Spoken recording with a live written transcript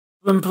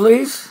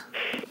Please?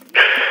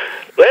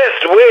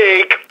 Last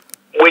week,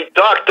 we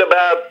talked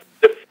about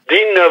the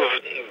din of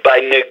by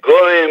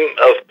negoim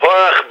of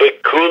parach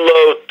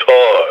bekulo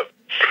tor.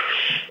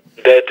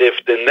 That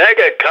if the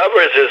nega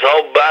covers his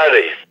whole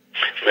body,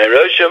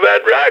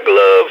 meroshavat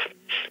raglov,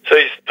 so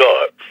he's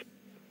tor.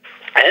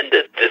 And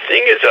the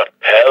thing is a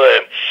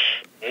pelem.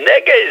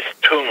 Nega is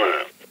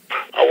tumor.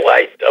 A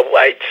white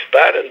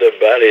spot in the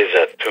body is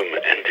a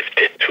tumor. And if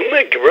the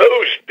tumor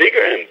grows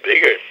bigger and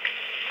bigger,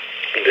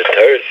 the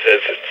Torah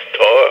says it's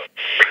Torah.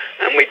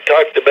 And we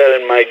talked about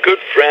it. My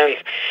good friend,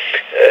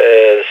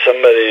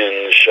 somebody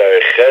in Shar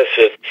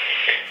Chesed,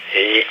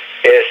 he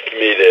asked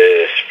me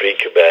to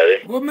speak about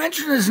it. We'll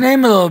mention his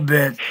name a little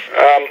bit.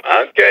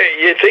 Okay,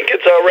 you think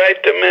it's all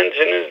right to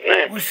mention his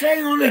name? We're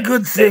saying only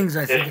good things,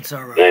 I think it's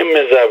all right. His name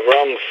is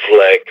Avraham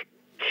Fleck.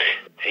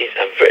 He's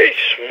a very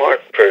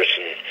smart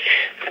person.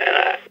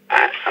 And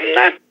I'm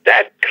not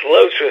that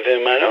close with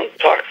him. I don't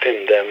talk to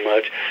him that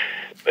much.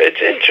 But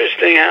it's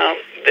interesting how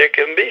there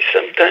can be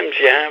sometimes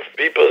you have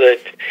people that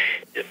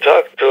you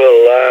talk to a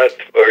lot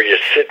or you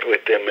sit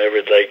with them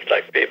every day,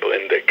 like people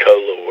in the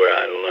Kola where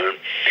I learn.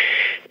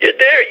 You're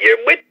there,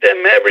 you're with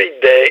them every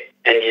day,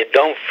 and you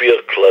don't feel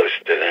close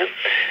to them.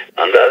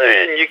 On the other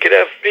hand, you could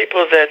have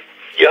people that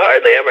you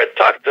hardly ever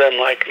talk to them,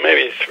 like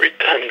maybe 3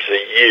 times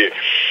a year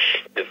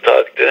you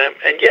talk to them,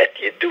 and yet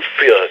you do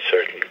feel a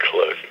certain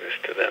closeness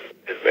to them.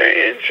 It's a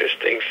very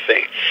interesting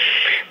thing.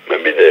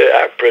 Maybe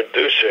our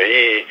producer,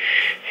 he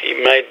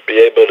might be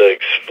able to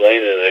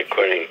explain it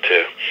according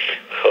to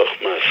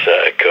Chochmas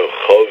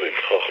Kochovim,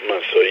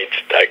 Chochmas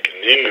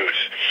Oitztakninus.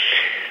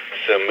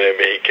 So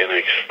maybe he can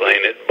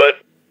explain it, but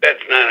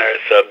that's not our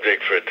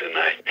subject for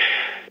tonight.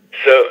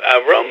 So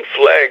Avraham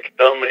Fleck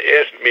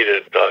asked me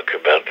to talk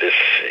about this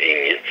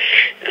union,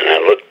 and I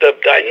looked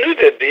up. I knew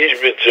that the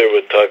ishbitzer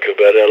would talk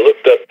about it. I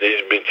looked up the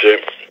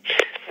ishbitzer,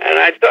 and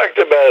I talked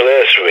about it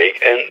last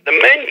week. And the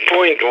main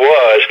point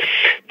was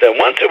that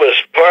once it was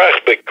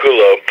parach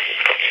bekulo,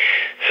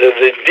 so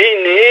the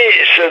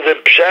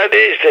pshat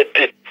is that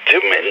the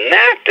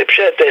not the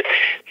pshat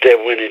that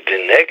when the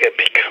nega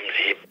becomes,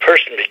 the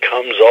person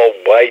becomes all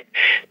white,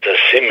 it's a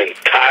siman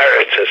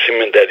tire, it's a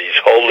siman that he's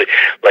holy.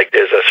 Like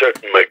there's a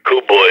certain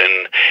makubal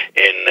in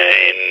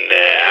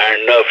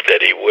Arnov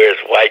that he wears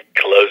white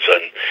clothes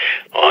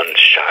on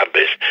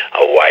Shabbos,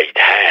 a white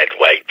hat,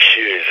 white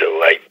shoes, a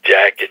white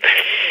jacket,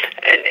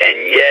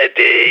 and yet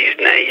he's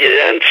not, you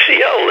don't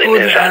see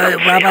holiness. I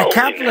don't see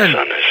holiness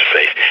on his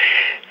face.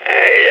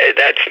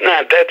 That's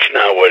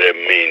not what it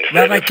means.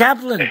 Rabbi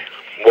Caplan.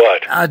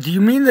 What? Do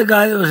you mean the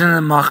guy that was in the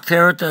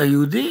Machteret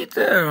Yehudit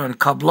on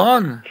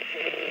caplan?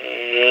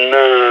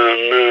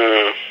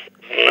 No,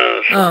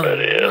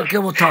 somebody else. Okay,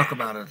 we'll talk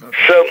about it. Okay.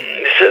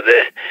 So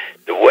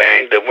the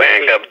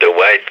wearing of the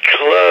white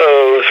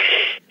clothes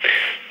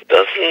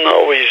doesn't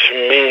always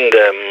mean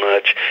that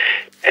much.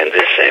 And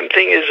the same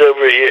thing is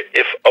over here.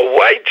 If a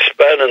white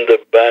spot on the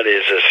body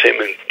is a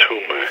semen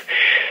tumor,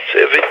 so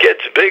if it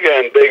gets bigger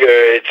and bigger,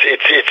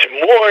 it's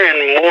more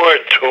and more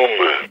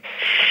tumor.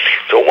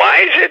 So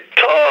why is it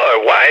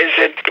tor? Why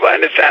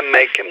does that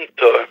make him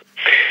tor?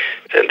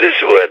 And this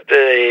is what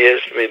he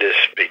asked me to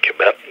speak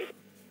about.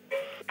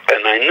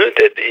 And I knew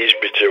that the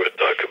ishbitzer would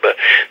talk about.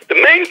 The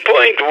main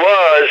point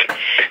was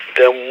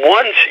that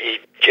once he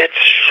gets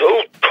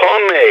so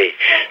tome,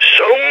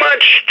 so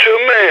much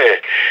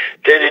tumor,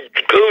 that it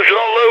goes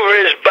all over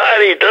his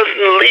body,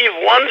 doesn't leave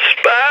one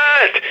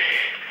spot.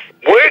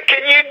 Where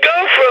can you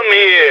go from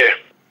here?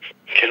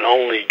 You can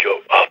only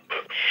go up.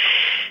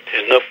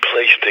 There's no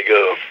place to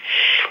go.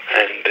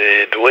 And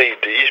the way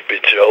the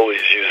ishbitzer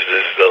always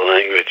uses the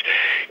language,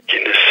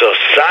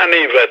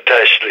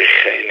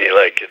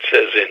 like it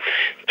says in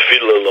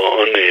Tfilah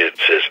La'oni, it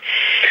says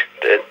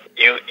that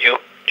you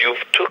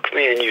took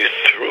me and you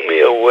threw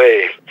me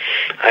away.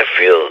 I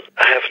feel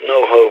I have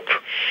no hope.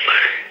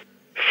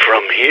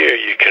 From here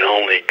you can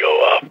only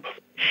go up.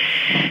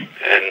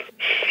 And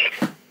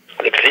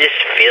this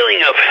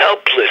feeling of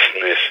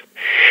helplessness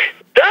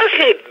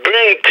doesn't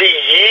bring to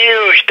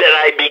you that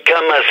I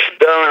become a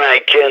stone,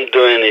 I can't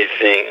do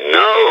anything.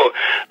 No,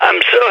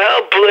 I'm so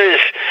helpless.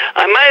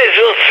 I might as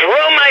well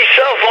throw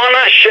myself on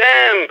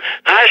Hashem.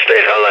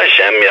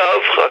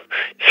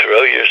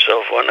 Throw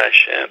yourself on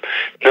Hashem.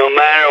 No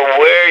matter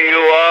where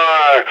you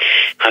are,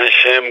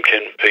 Hashem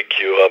can pick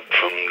you up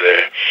from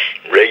there,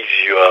 raise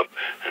you up,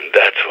 and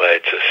that's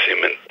why it's a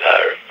siman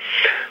tara.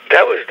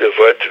 That was the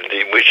word of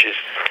the which is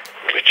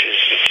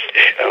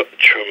a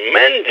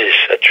tremendous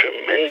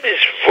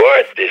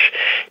word, this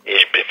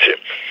ishbitzer.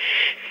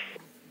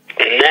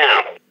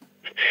 Now,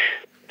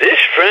 this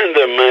friend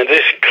of mine,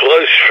 this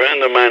close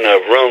friend of mine,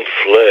 Avraham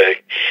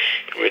Fleck,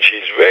 which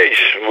he's very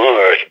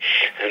smart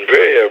and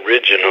very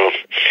original,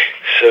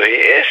 so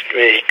he asked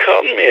me, he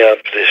called me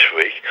up this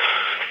week.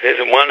 It's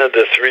one of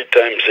the 3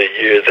 times a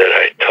year that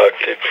I talk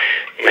to him,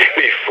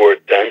 maybe 4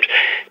 times,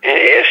 and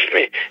he asked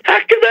me, how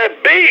could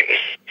that be?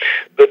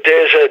 But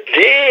there's a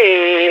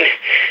din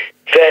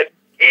that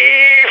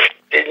if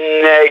the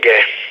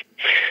nega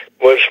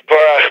was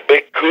parach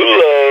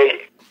bekulo,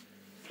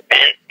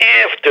 and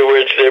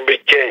afterwards there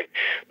became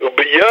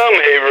Ubiyam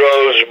he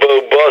rose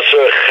bo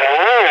basar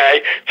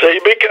chai, so he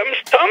becomes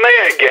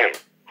tamei again.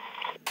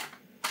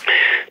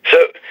 So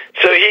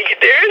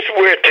there's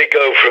where to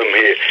go from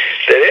here.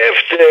 That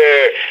after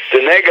the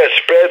nega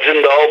spreads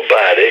in the whole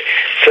body,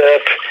 so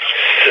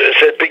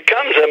it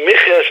becomes a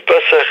michas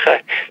basachai.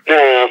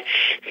 Now,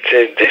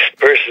 this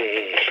person,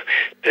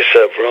 this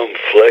avraham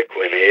fleck,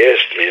 when he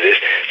asked me this,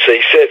 so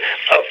he said,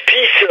 a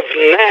piece of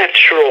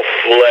natural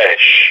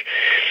flesh.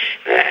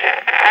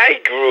 I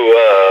grew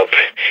up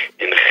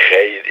in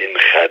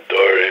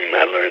Chadorim,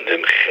 I learned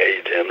in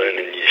Ched, I learned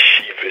in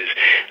yeshivas,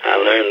 I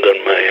learned on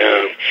my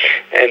own,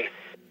 and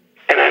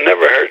I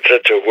never heard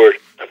such a word,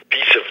 a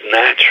piece of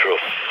natural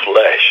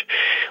flesh.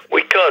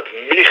 We call it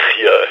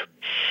michya.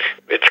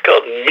 It's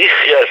called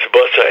michya's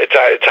basa.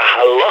 It's a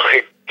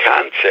halachic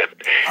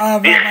concept.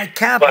 My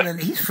caplan,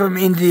 he's from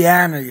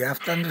Indiana, you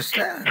have to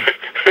understand. You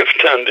have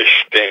to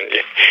understand.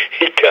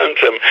 He comes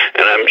from,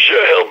 and I'm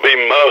sure he'll be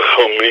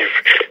mochel me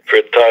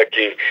for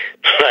talking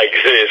like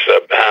this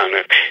about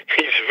him.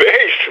 He's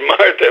very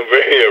smart and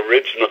very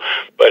original,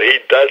 but he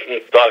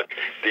doesn't talk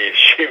the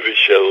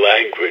yeshivish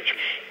language,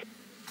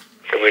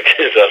 which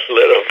is a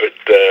little bit,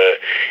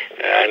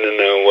 I don't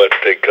know what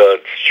they call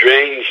it,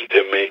 strange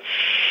to me.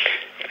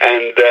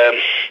 And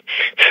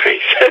so he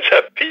says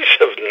a piece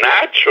of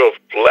natural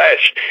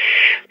flesh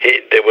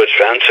that was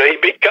found, so he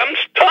becomes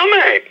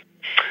tamei.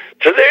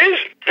 So there is,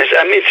 so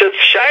it's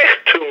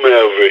shaykh tumah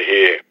over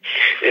here.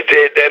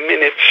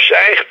 It's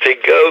shaykh to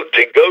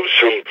go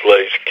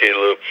someplace,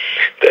 kilu,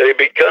 that he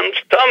becomes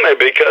tamei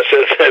because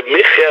of the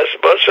michas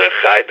basar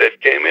chai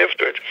that came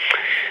afterwards.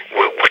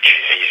 Which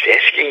he's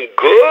asking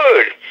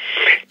good.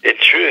 In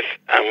truth,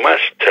 I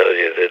must tell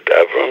you that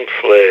avraham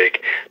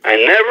fleck, I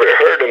never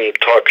heard him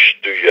talk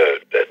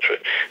shtuyot. That's what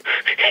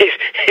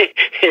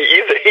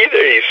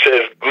either he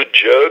says good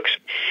jokes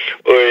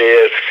or he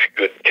asks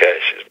good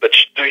cases. But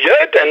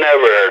shtuyot, I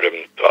never heard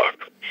him talk.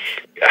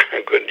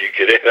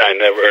 I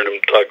never heard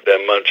him talk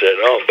that much at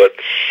all. But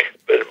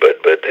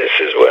this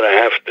is what I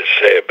have to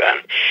say about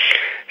him.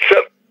 So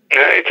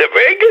it's a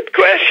very good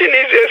question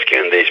he's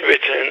asking this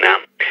bitch. Now,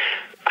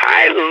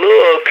 I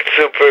looked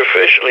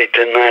superficially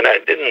tonight. I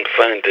didn't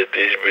find that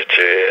these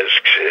bitches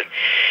asks it.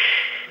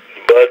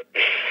 But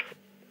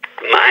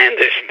my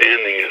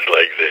understanding is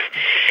like this.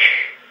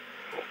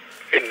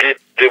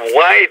 The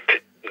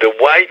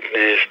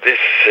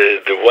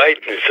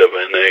whiteness of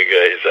a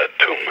nega is a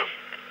tumah.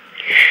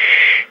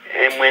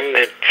 And when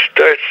it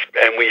starts,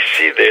 and we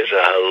see there's a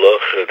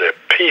halacha, the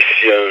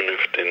pisyon,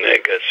 if the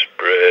nega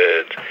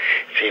spreads,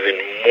 it's even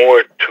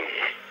more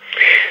tumah.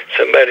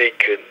 Somebody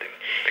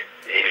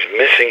he's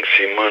missing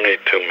simone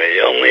tumah. He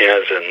only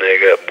has a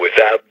nega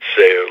without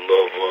seir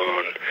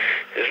lovon.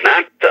 It's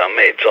not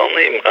tamei. It's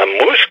only a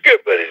musker,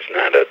 but it's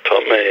not a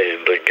tamei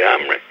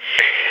legamre.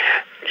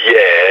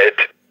 Yet,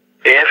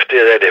 after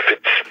that, if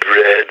it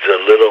spreads a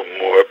little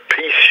more,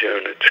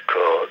 pisyon it's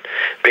called,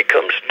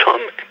 becomes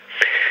tamei.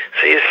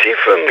 So you see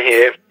from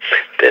here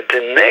that the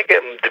nega,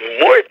 the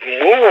more it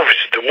moves,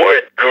 the more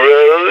it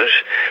grows,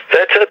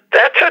 that's a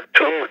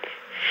tumah.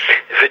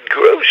 If it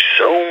grows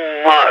so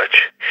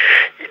much,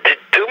 the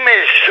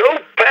tumah is so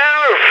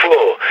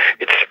powerful,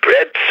 it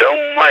spreads so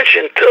much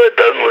until it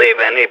doesn't leave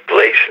any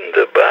place in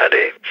the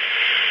body.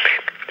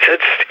 So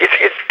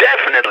it's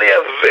definitely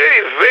a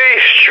very,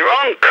 very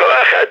strong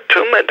koach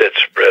tumah that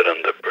spread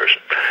on the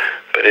person.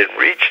 But it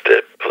reached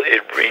a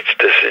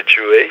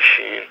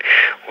situation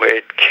where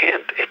it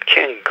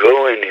can't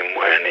go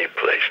anymore any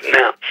place.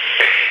 Now,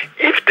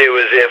 if there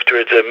was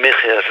afterwards a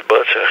michas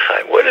basar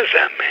chai, what does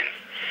that mean?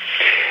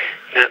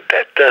 Now,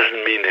 that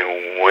doesn't mean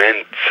it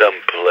went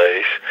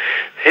someplace.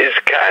 His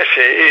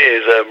kasha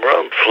is,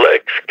 avraham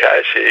fleck's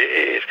kasha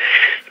is,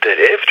 that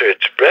after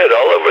it spread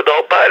all over the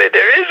whole body,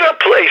 there is a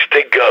place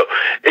to go.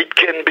 It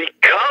can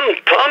become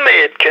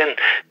tamei.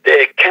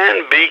 There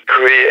can be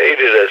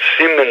created a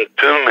siman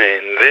tumah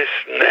in this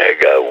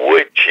nega,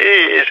 which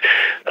is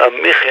a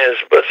michas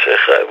basar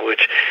chai,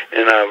 which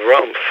in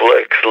avraham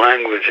fleck's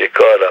language they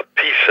call it a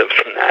piece of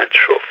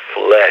natural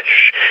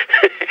flesh.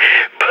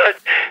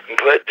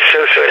 but so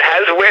it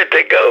has where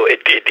to go.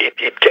 It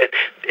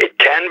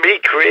can be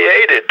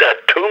created. The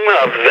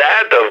tumah of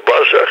that of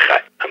basar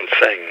chai. I'm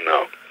saying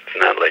no. It's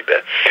not like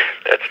that.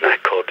 That's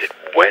not called it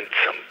went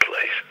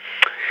someplace.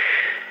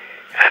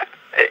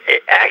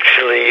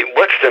 Actually,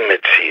 what's the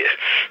mitzvah?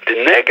 The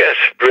nega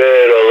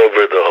spread all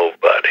over the whole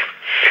body.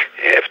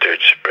 After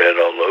it spread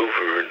all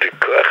over, the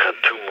koach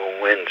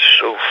tumah went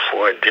so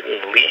far,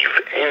 didn't leave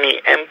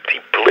any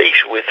empty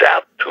place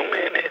without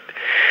tumah in it.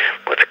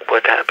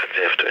 What happens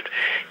after it?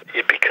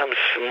 It becomes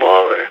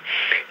smaller.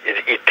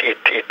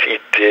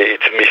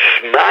 It's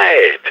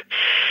mismayed.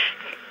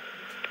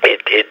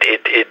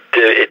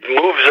 It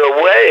moves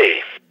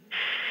away.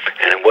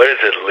 And what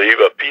does it leave?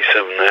 A piece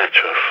of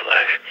natural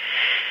flesh.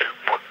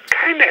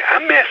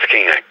 I'm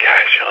asking a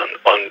kash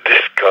on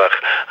this koch.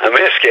 I'm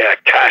asking a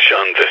kash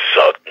on the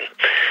Sultan.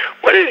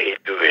 What did he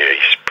do here?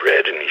 He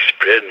spread and he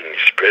spread and he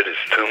spread his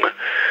tumah.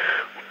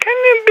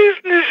 kind of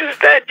business is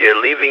that?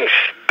 You're leaving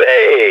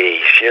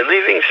space. You're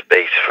leaving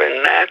space for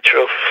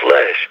natural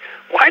flesh.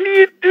 Why do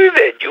you do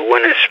that? You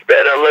want to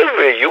spread all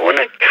over. You want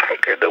to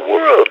conquer the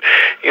world.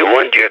 You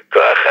want your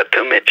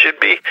kochatum. It should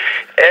be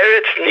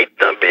Eretz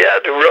Nitna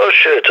Biad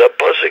Rosha. It's a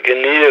pasuk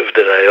in Eiv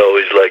that I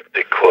always like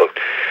to quote.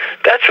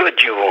 That's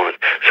what you want.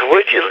 So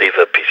would you leave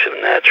a piece of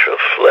natural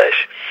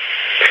flesh?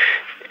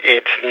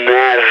 It's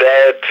not,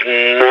 that's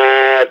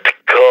not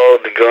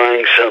called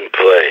going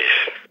someplace.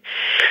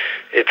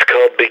 It's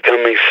called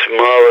becoming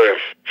smaller.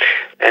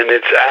 And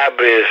it's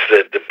obvious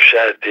that the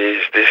pshat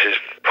is, this is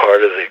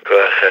part of the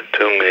koach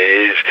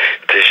hatumah, is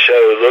to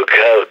show, look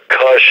how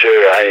kosher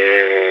I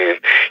am.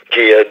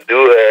 Ki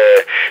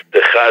yadua,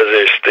 the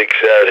chazer sticks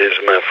out his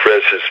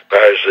mafresis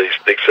parsley,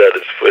 sticks out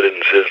his foot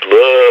and says,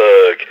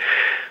 look,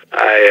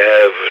 I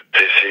have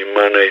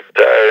tisimanei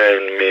tara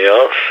in me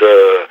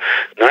also.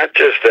 Not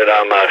just that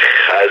I'm a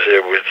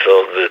chazer with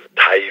all the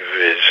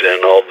taivas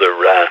and all the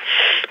ra,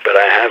 but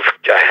I have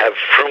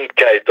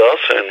frumkeit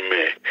also in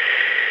me.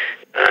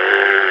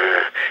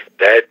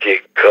 That you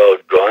call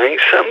going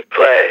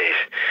someplace.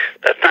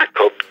 That's not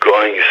called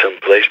going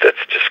someplace.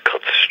 That's just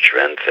called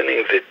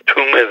strengthening the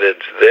tumah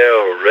that's there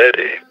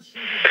already.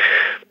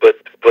 But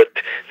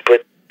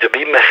to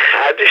be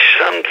mechadish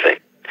something.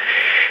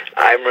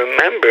 I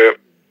remember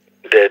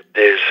that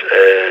there's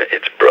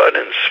it's brought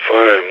in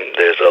Sfarim.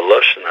 There's a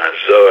lashon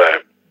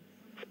hazohar.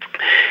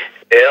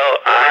 El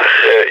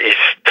acher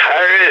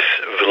istaris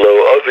v'lo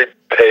ovid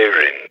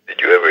peirin. Did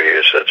you ever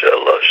hear such a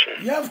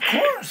lashon? Yeah, of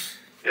course.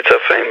 It's a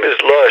famous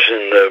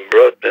lashon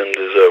brought in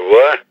the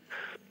Zohar.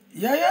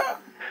 Yeah.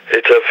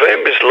 It's a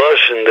famous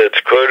lashon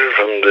that's quoted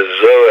from the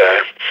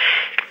Zohar.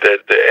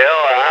 That the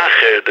El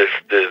Acher,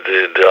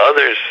 the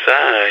other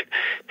side,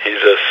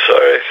 he's a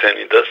soros and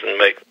he doesn't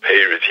make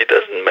peiros. He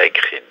doesn't make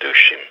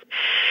chidushim.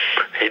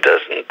 He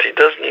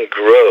doesn't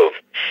grow.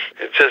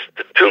 It's just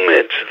the tumah,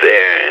 it's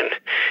there, and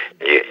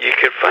you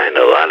can find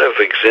a lot of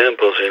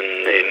examples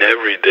in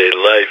everyday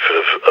life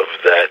of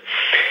that.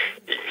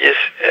 Yes,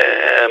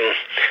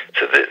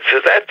 so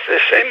that's the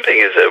same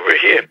thing as over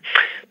here.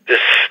 The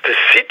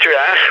Sitra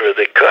Achra,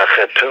 the Koach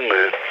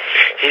HaTumah,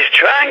 he's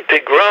trying to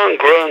grow and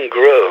grow and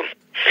grow.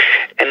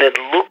 And it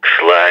looks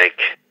like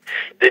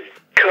the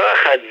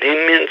Koach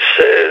HaDimyon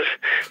says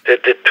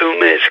that the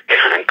Tumah is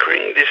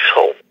conquering this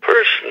whole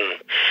person.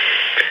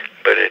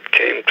 But it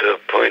came to a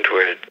point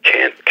where it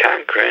can't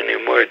conquer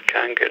anymore. It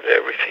conquered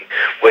everything.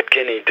 What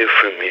can he do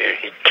from here?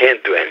 He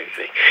can't do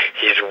anything.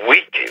 He's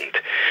weakened.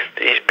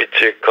 The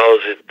ishbitzer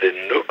calls it the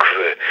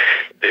nukva,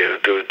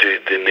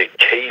 the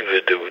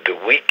nekeva,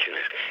 the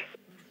weakness.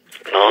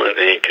 And all that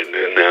he can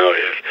do now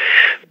is,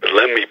 but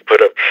let me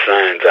put up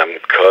signs. I'm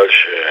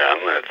kosher.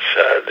 I'm not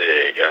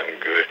tzaddik. I'm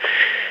good.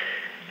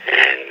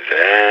 And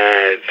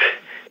that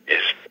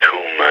is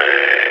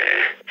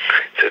tumah.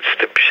 So it's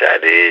the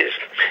pshat is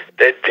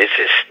that this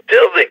is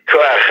still the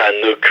koach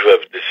hanukva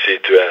of the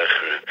Sitra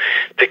Achra.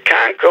 To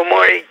conquer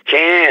more he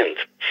can't.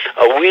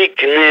 A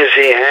weakness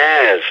he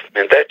has.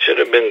 And that should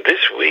have been,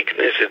 this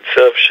weakness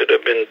itself should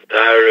have been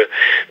Tara,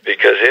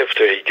 because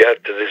after he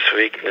got to this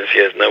weakness, he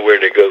has nowhere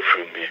to go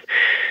from here.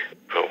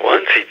 But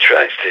once he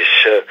tries to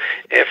show,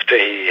 after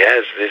he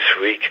has this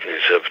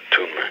weakness of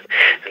tumah,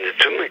 and the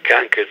tumah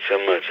conquered so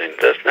much, and he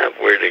doesn't have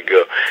where to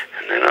go,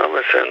 and then all of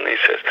a sudden he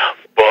says,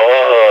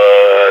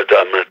 but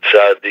I'm a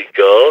tzaddik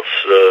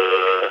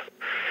also.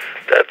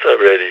 That's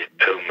already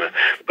tumah.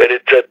 But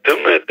it's a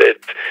tumah that,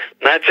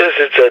 not just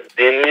it's a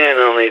dimyan,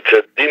 only it's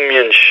a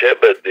dimyan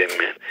sheba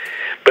dimyan.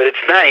 But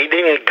it's not, he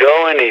didn't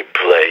go any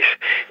place.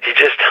 He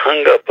just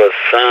hung up a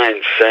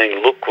sign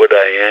saying, look what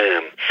I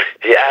am.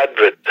 He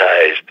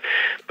advertised,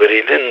 but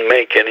he didn't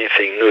make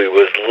anything new. He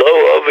was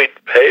low ovid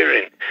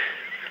peirin.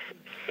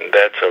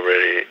 That's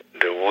already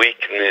the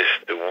weakness,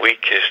 the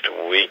weakest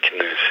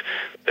weakness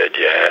that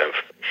you have.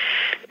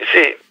 You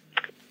see,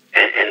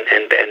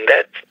 and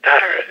that's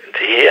Tara.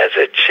 He has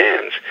a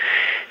chance.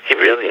 He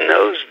really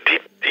knows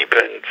deep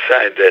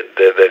inside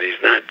that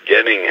he's not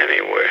getting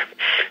anywhere.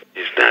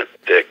 He's not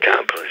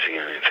accomplishing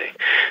anything.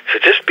 So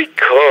just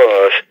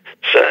because,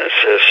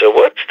 so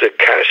what's the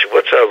kasha?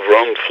 What's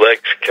avraham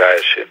fleck's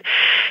kasha?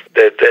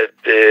 That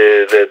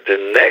the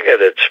nega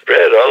that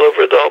spread all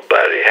over the whole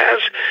body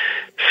has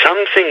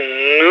something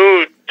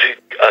new to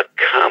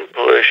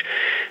accomplish,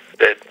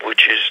 that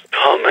which is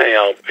Tomei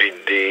al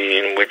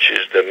Pidin, which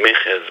is the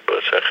Miches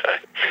Bosachai.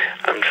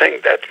 I'm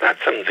saying that's not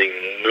something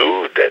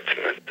new, that's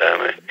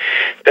Matame.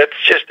 That's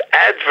just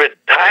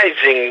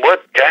advertising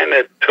what kind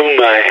of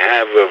tumah I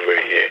have over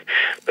here.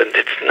 But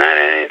it's not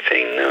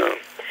anything new.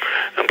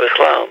 And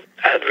Bechlal,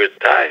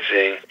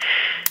 advertising,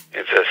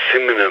 it's a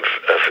siman of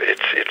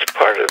it's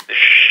part of the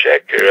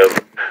sheker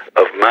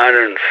of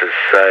modern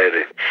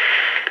society.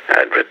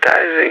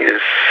 Advertising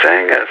is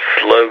saying a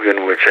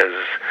slogan which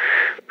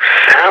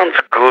sounds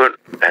good,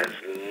 has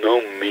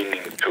no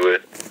meaning to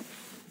it,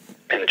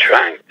 and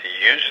trying to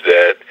use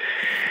that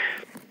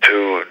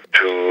to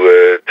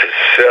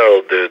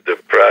sell the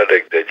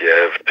product that you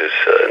have to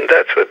sell. And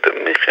that's what the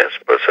Miches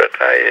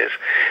Bosachai is.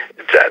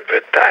 It's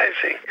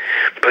advertising.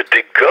 But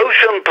to go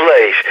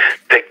someplace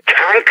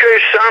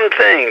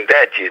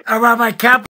Rabbi Caplan.